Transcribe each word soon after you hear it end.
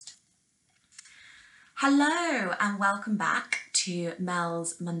Hello and welcome back to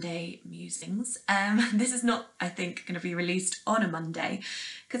Mel's Monday Musings. This is not, I think, going to be released on a Monday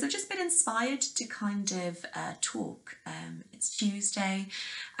because I've just been inspired to kind of talk. It's Tuesday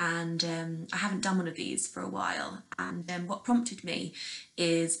and I haven't done one of these for a while, and what prompted me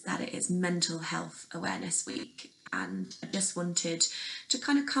is that it is Mental Health Awareness Week, and I just wanted to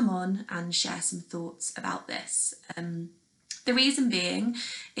kind of come on and share some thoughts about this. The reason being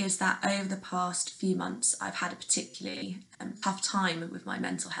is that over the past few months, I've had a particularly tough time with my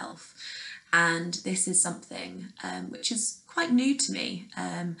mental health. And this is something which is quite new to me.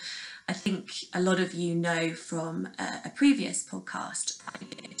 I think a lot of you know from a previous podcast that I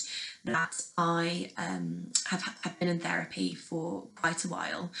did that I have been in therapy for quite a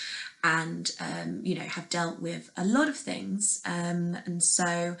while, and have dealt with a lot of things, and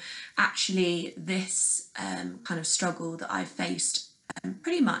so actually this kind of struggle that I've faced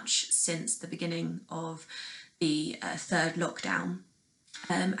pretty much since the beginning of the third lockdown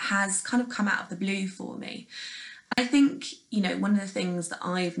has kind of come out of the blue for me. I think, one of the things that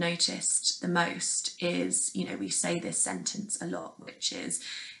I've noticed the most is, we say this sentence a lot, which is,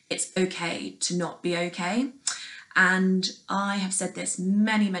 it's okay to not be okay. And I have said this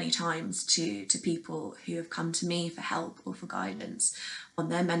many, many times to people who have come to me for help or for guidance on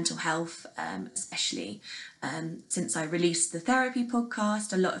their mental health, especially since I released the therapy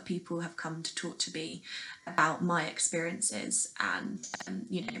podcast. A lot of people have come to talk to me about my experiences, and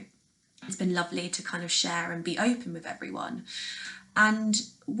it's been lovely to kind of share and be open with everyone. And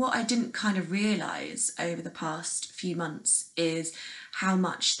what I didn't kind of realise over the past few months is how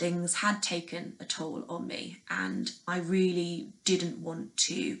much things had taken a toll on me. And I really didn't want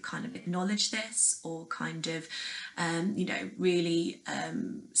to kind of acknowledge this or kind of, really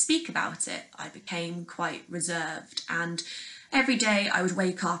speak about it. I became quite reserved. And every day I would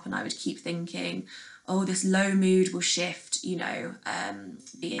wake up and I would keep thinking, oh, this low mood will shift, the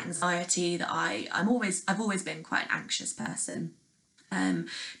anxiety that I've always been quite an anxious person.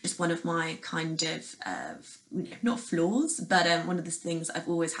 Just one of my kind of, not flaws, but one of the things I've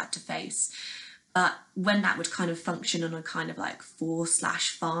always had to face. But when that would kind of function on a kind of like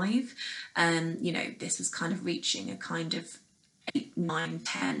 4/5, this was kind of reaching a kind of 8, 9,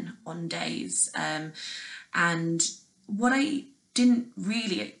 10 on days. And what I didn't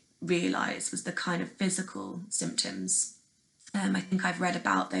really realise was the kind of physical symptoms. I think I've read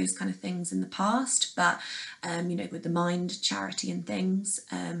about those kind of things in the past, but, with the Mind charity and things,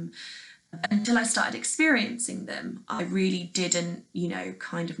 until I started experiencing them, I really didn't,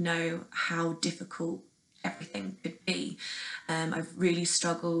 kind of know how difficult everything could be. I've really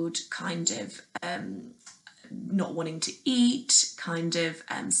struggled kind of not wanting to eat, kind of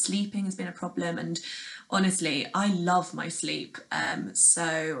sleeping has been a problem, and honestly, I love my sleep.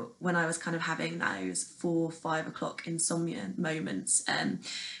 So when I was kind of having those 4-5 o'clock insomnia moments,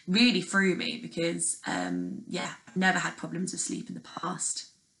 really threw me because, I've never had problems with sleep in the past.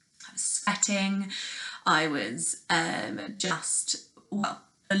 I was sweating. I was a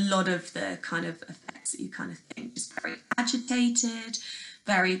lot of the kind of effects that you kind of think, just very agitated,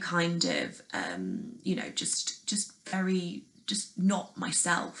 very kind of, just not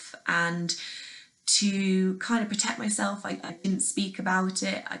myself. And to kind of protect myself, I didn't speak about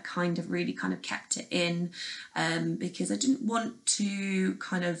it. I kind of really kind of kept it in because I didn't want to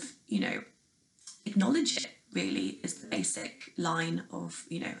kind of, acknowledge it, really, is the basic line of,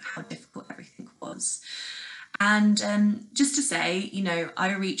 how difficult everything was. And just to say,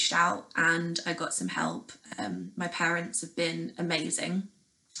 I reached out and I got some help. My parents have been amazing,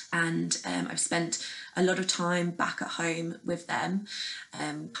 and I've spent a lot of time back at home with them,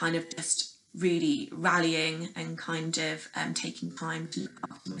 kind of just really rallying and kind of taking time to look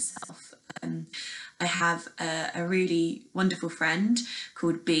after myself. I have a really wonderful friend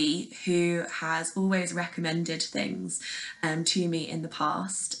called B who has always recommended things to me in the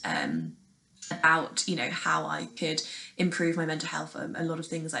past, about how I could improve my mental health, a lot of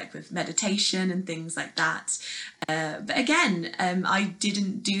things like with meditation and things like that, but again, I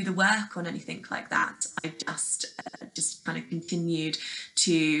didn't do the work on anything like that. I just kind of continued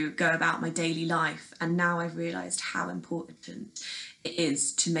to go about my daily life, and now I've realised how important it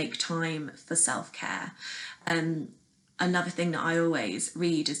is to make time for self-care. Another thing that I always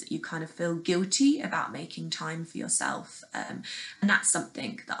read is that you kind of feel guilty about making time for yourself. And that's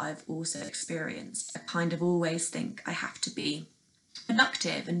something that I've also experienced. I kind of always think I have to be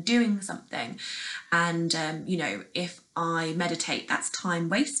productive and doing something. And, if I meditate, that's time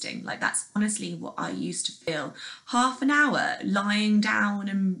wasting. Like, that's honestly what I used to feel. Half an hour lying down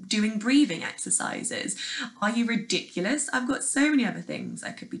and doing breathing exercises. Are you ridiculous? I've got so many other things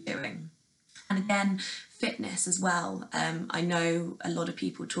I could be doing. And again, fitness as well. I know a lot of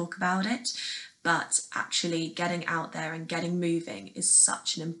people talk about it, but actually getting out there and getting moving is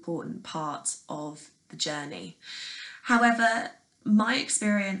such an important part of the journey. However, my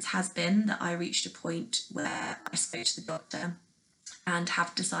experience has been that I reached a point where I spoke to the doctor and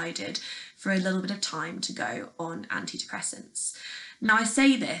have decided for a little bit of time to go on antidepressants. Now, I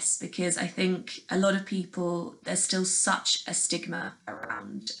say this because I think a lot of people, there's still such a stigma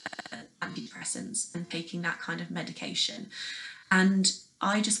around antidepressants and taking that kind of medication. And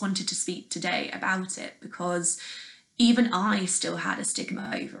I just wanted to speak today about it because even I still had a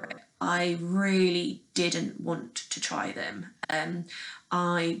stigma over it. I really didn't want to try them.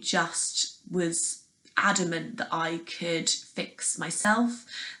 I just was adamant that I could fix myself,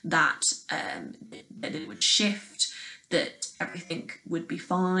 that it would shift, that everything would be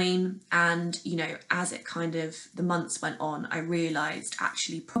fine. And, you know, as it kind of, the months went on, I realised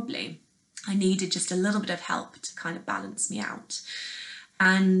actually probably I needed just a little bit of help to kind of balance me out.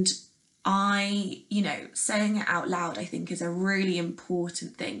 And I, you know, saying it out loud, I think is a really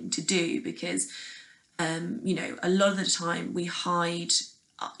important thing to do because, you know, a lot of the time we hide,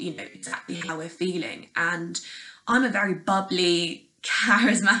 you know, exactly how we're feeling. And I'm a very bubbly,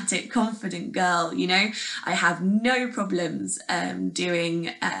 charismatic, confident girl, you know. I have no problems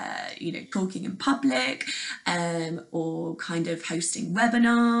doing, you know, talking in public or kind of hosting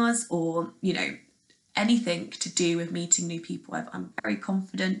webinars or, you know, anything to do with meeting new people. I'm very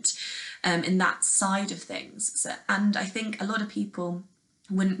confident in that side of things. So, and I think a lot of people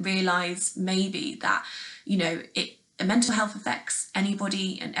wouldn't realise maybe that, you know, mental health affects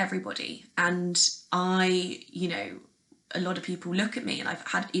anybody and everybody. And I, you know, a lot of people look at me and I've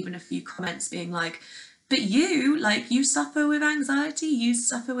had even a few comments being like, but you, like, you suffer with anxiety, you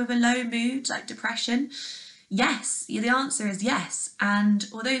suffer with a low mood, like depression. Yes, the answer is yes. And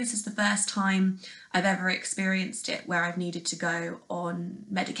although this is the first time I've ever experienced it where I've needed to go on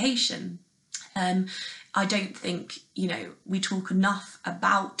medication, I don't think, you know, we talk enough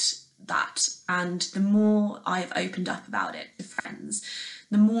about that. And the more I've opened up about it to friends,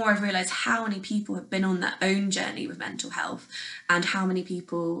 the more I've realised how many people have been on their own journey with mental health and how many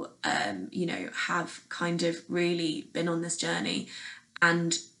people, you know, have kind of really been on this journey.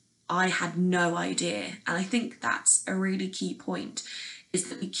 And I had no idea. And I think that's a really key point, is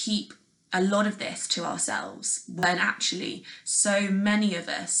that we keep a lot of this to ourselves when actually so many of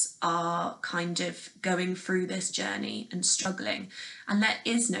us are kind of going through this journey and struggling. And there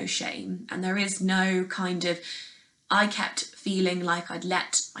is no shame and there is no kind of, I kept feeling like I'd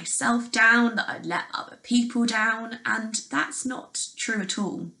let myself down, that I'd let other people down, and that's not true at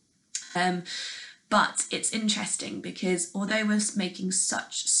all. But it's interesting because although we're making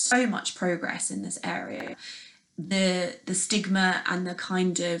so much progress in this area, the stigma and the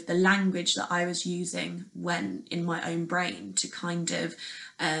kind of the language that I was using when in my own brain to kind of,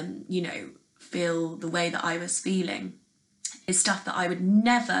 you know, feel the way that I was feeling is stuff that I would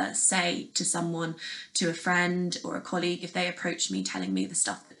never say to someone, to a friend or a colleague if they approached me telling me the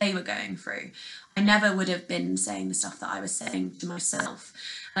stuff that they were going through. I never would have been saying the stuff that I was saying to myself.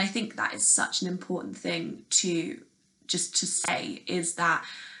 And I think that is such an important thing to just to say, is that,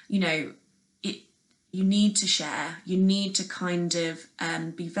 you know, you need to share, you need to kind of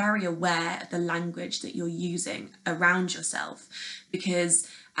be very aware of the language that you're using around yourself, because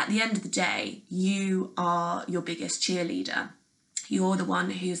at the end of the day, you are your biggest cheerleader. You're the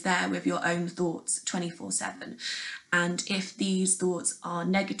one who's there with your own thoughts 24/7. And if these thoughts are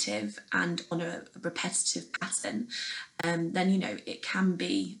negative and on a repetitive pattern, then, you know, it can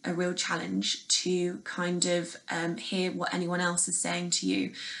be a real challenge to kind of hear what anyone else is saying to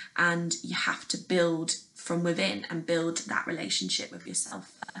you. And you have to build from within and build that relationship with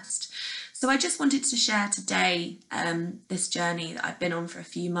yourself first. So I just wanted to share today this journey that I've been on for a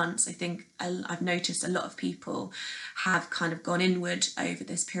few months. I think I've noticed a lot of people have kind of gone inward over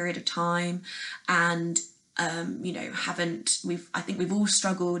this period of time and you know, I think we've all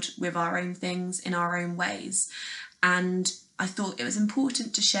struggled with our own things in our own ways. And I thought it was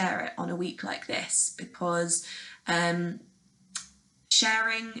important to share it on a week like this because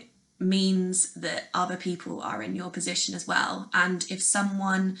sharing means that other people are in your position as well. And if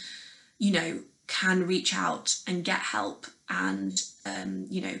someone, you know, can reach out and get help and,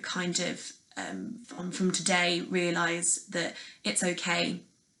 you know, kind of from today realise that it's okay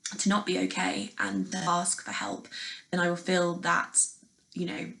to not be okay and to ask for help, then I will feel that, you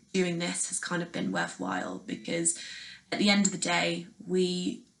know, doing this has kind of been worthwhile, because at the end of the day,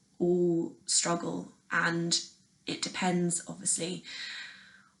 we all struggle, and it depends, obviously,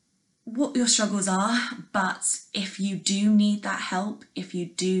 what your struggles are, but if you do need that help, if you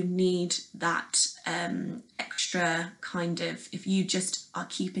do need that extra kind of, if you just are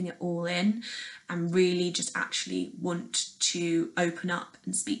keeping it all in and really just actually want to open up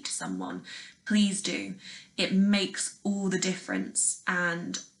and speak to someone, please do. It makes all the difference.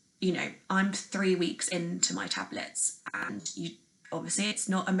 And you know, I'm 3 weeks into my tablets, and you obviously it's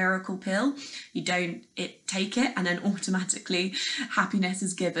not a miracle pill. You don't take it and then automatically happiness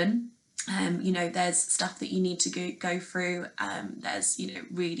is given. You know, there's stuff that you need to go through. There's, you know,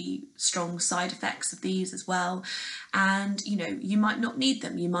 really strong side effects of these as well. And, you know, you might not need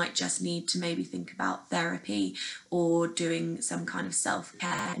them. You might just need to maybe think about therapy or doing some kind of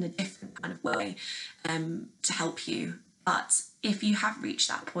self-care in a different kind of way to help you. But if you have reached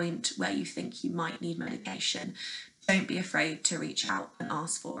that point where you think you might need medication, don't be afraid to reach out and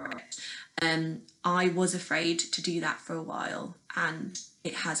ask for it. I was afraid to do that for a while, and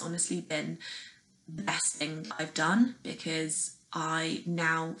it has honestly been the best thing I've done, because I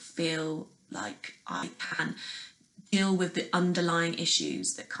now feel like I can deal with the underlying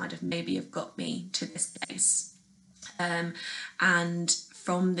issues that kind of maybe have got me to this place. And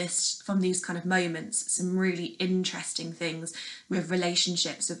from these kind of moments, some really interesting things with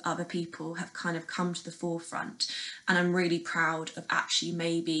relationships with other people have kind of come to the forefront, and I'm really proud of actually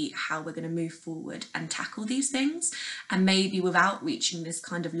maybe how we're going to move forward and tackle these things. And maybe without reaching this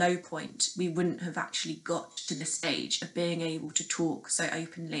kind of low point, we wouldn't have actually got to the stage of being able to talk so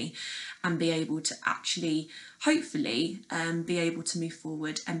openly and be able to actually hopefully be able to move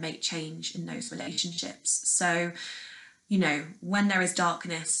forward and make change in those relationships. So, you know, when there is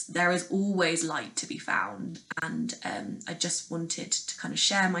darkness, there is always light to be found. And I just wanted to kind of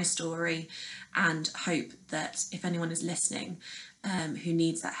share my story and hope that if anyone is listening who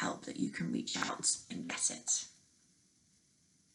needs that help, that you can reach out and get it.